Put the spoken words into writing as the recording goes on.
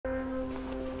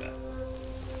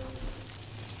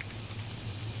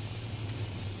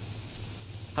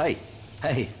Hey,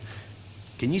 hey,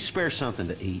 can you spare something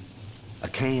to eat? A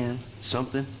can,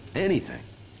 something, anything?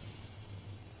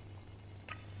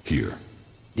 Here.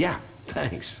 Yeah,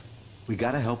 thanks. We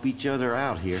gotta help each other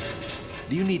out here.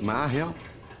 Do you need my help?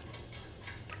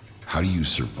 How do you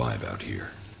survive out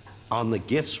here? On the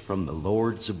gifts from the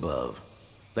lords above.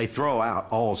 They throw out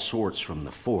all sorts from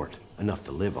the fort, enough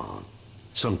to live on.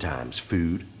 Sometimes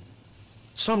food.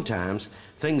 Sometimes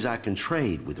things I can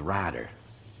trade with Ryder.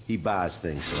 He buys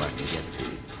things so I can get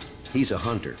food. He's a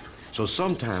hunter, so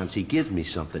sometimes he gives me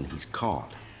something he's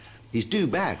caught. He's due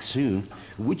back soon.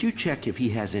 Would you check if he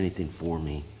has anything for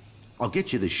me? I'll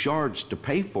get you the shards to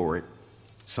pay for it,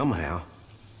 somehow.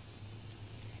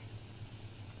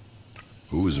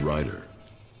 Who is Ryder?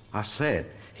 I said,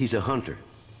 he's a hunter.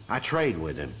 I trade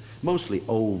with him, mostly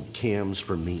old chems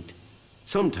for meat.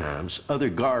 Sometimes other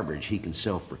garbage he can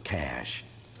sell for cash.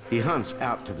 He hunts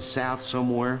out to the south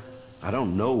somewhere. I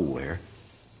don't know where.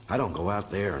 I don't go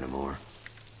out there anymore.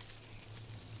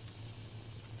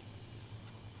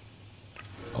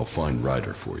 I'll find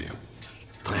Ryder for you.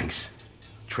 Thanks.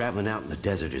 Traveling out in the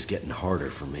desert is getting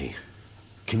harder for me.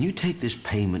 Can you take this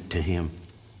payment to him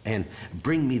and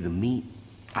bring me the meat?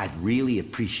 I'd really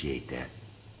appreciate that.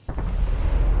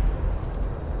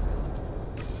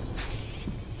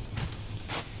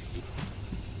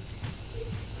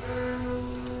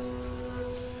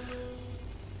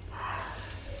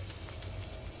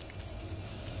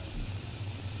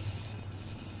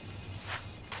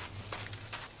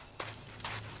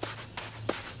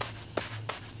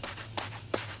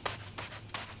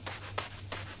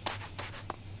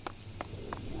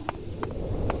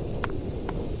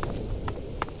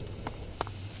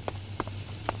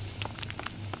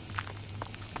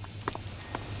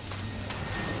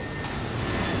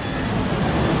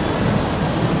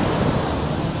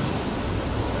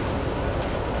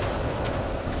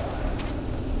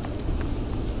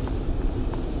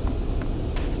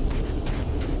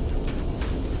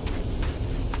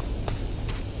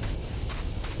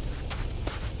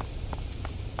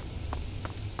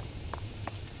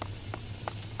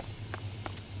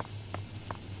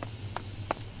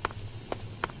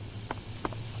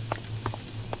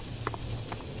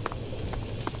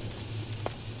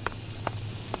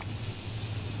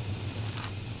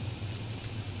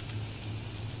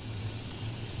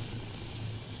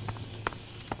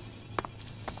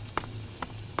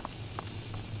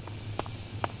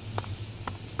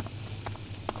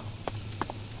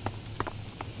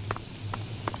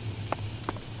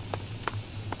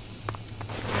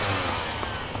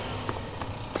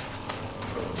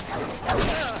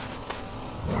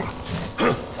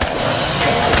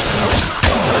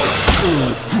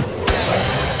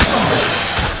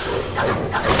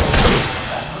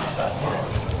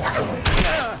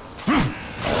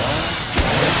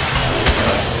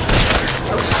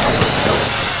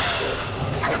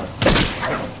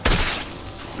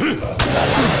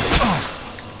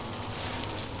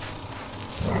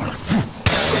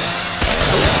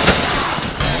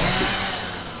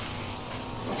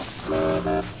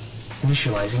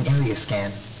 Initializing area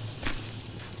scan.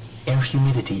 Air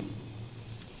humidity.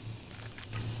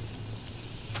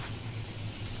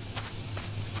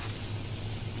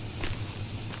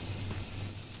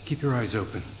 Keep your eyes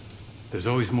open. There's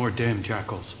always more damn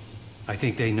jackals. I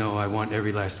think they know I want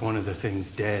every last one of the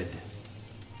things dead.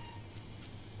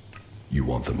 You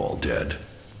want them all dead?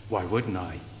 Why wouldn't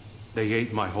I? They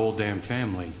ate my whole damn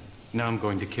family. Now I'm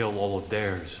going to kill all of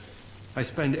theirs. I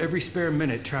spend every spare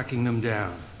minute tracking them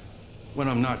down. When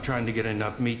I'm not trying to get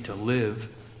enough meat to live,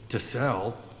 to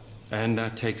sell, and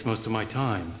that takes most of my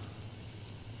time.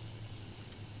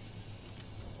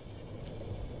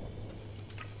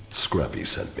 Scrappy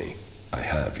sent me. I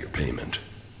have your payment.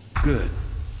 Good.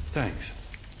 Thanks.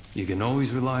 You can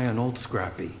always rely on old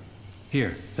Scrappy.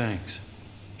 Here, thanks.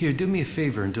 Here, do me a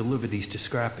favor and deliver these to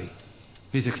Scrappy.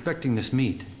 He's expecting this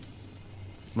meat.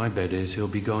 My bet is he'll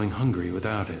be going hungry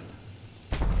without it.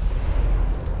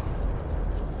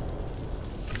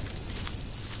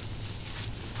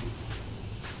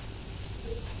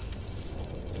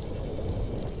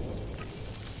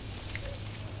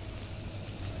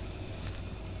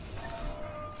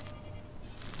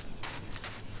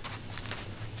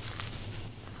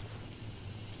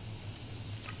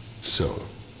 So,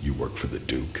 you work for the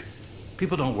Duke?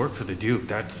 People don't work for the Duke.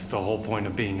 That's the whole point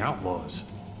of being outlaws.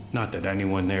 Not that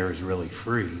anyone there is really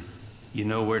free. You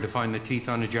know where to find the teeth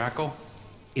on a jackal?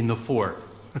 In the fort.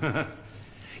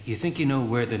 You think you know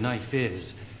where the knife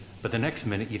is, but the next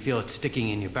minute you feel it sticking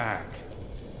in your back.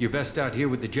 You're best out here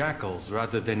with the jackals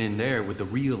rather than in there with the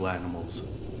real animals.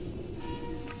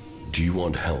 Do you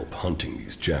want help hunting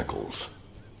these jackals?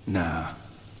 Nah.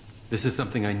 This is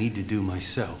something I need to do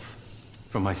myself,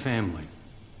 for my family.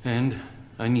 And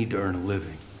I need to earn a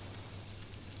living.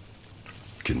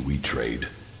 Can we trade?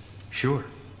 Sure.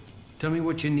 Tell me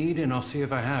what you need and I'll see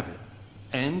if I have it.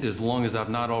 And as long as I've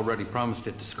not already promised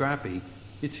it to Scrappy,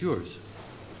 it's yours.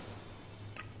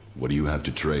 What do you have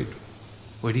to trade?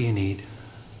 What do you need?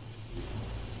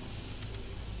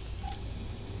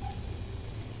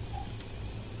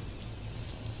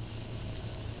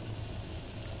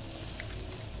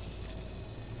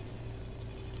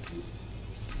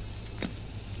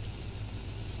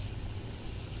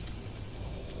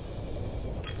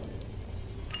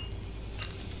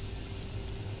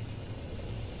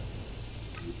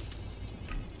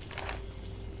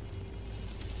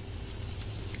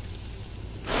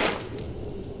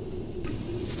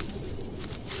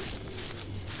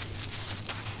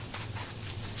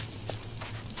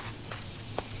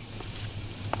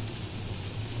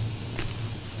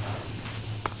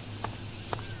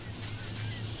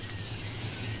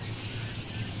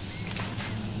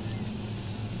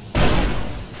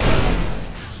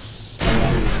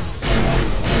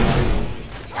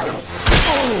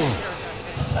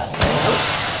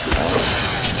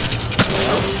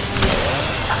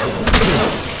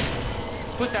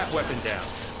 Put that weapon down.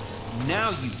 Now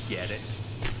you get it.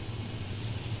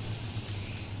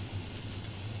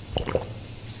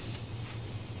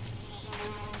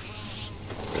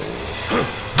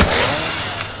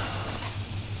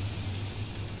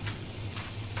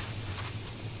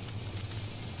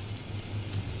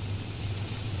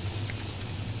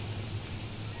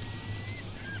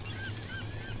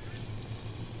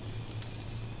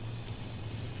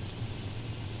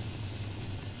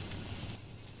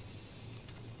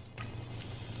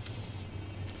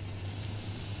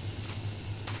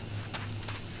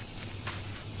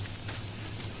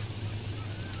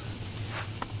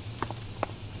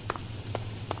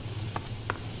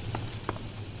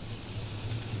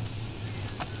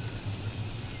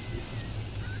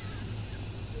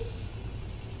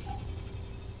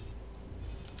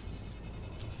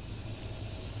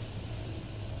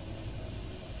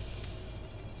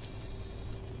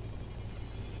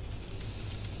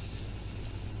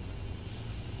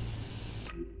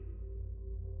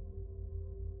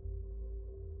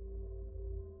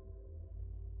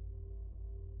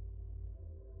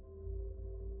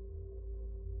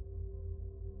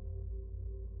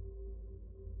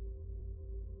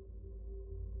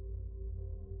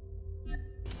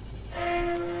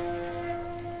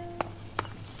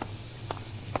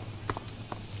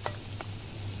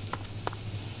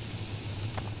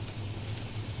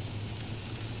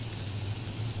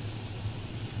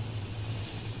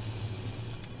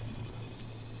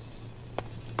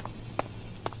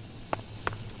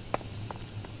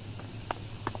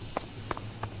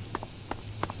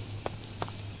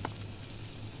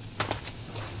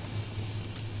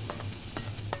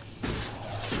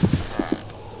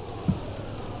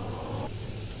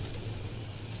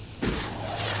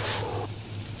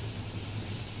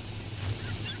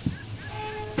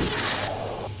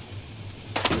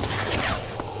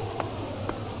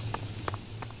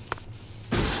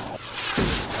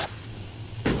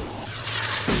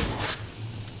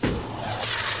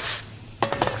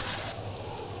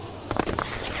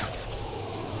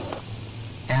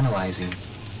 Analyzing.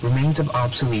 Remains of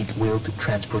obsolete wheeled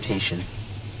transportation.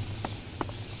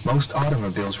 Most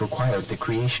automobiles required the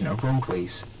creation of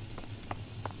roadways.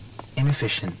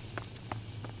 Inefficient.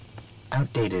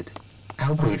 Outdated.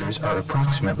 Outbreeders are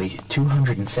approximately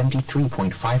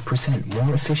 273.5%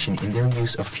 more efficient in their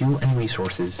use of fuel and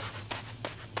resources.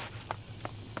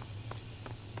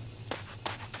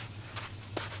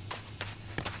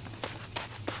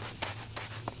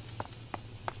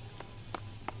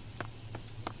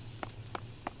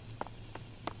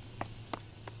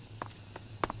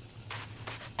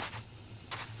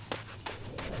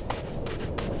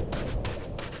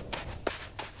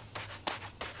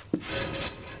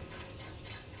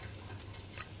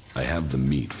 I have the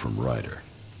meat from Ryder.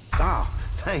 Oh,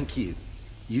 thank you.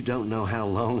 You don't know how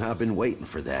long I've been waiting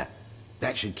for that.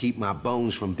 That should keep my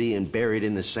bones from being buried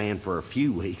in the sand for a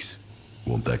few weeks.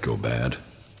 Won't that go bad?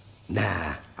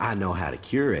 Nah, I know how to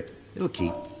cure it. It'll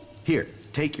keep. Here,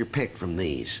 take your pick from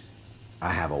these.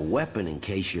 I have a weapon in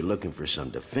case you're looking for some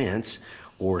defense,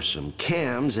 or some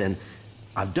cams, and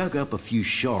I've dug up a few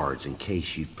shards in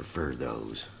case you'd prefer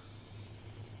those.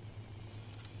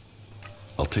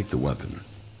 I'll take the weapon.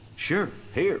 Sure,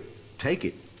 here, take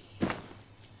it.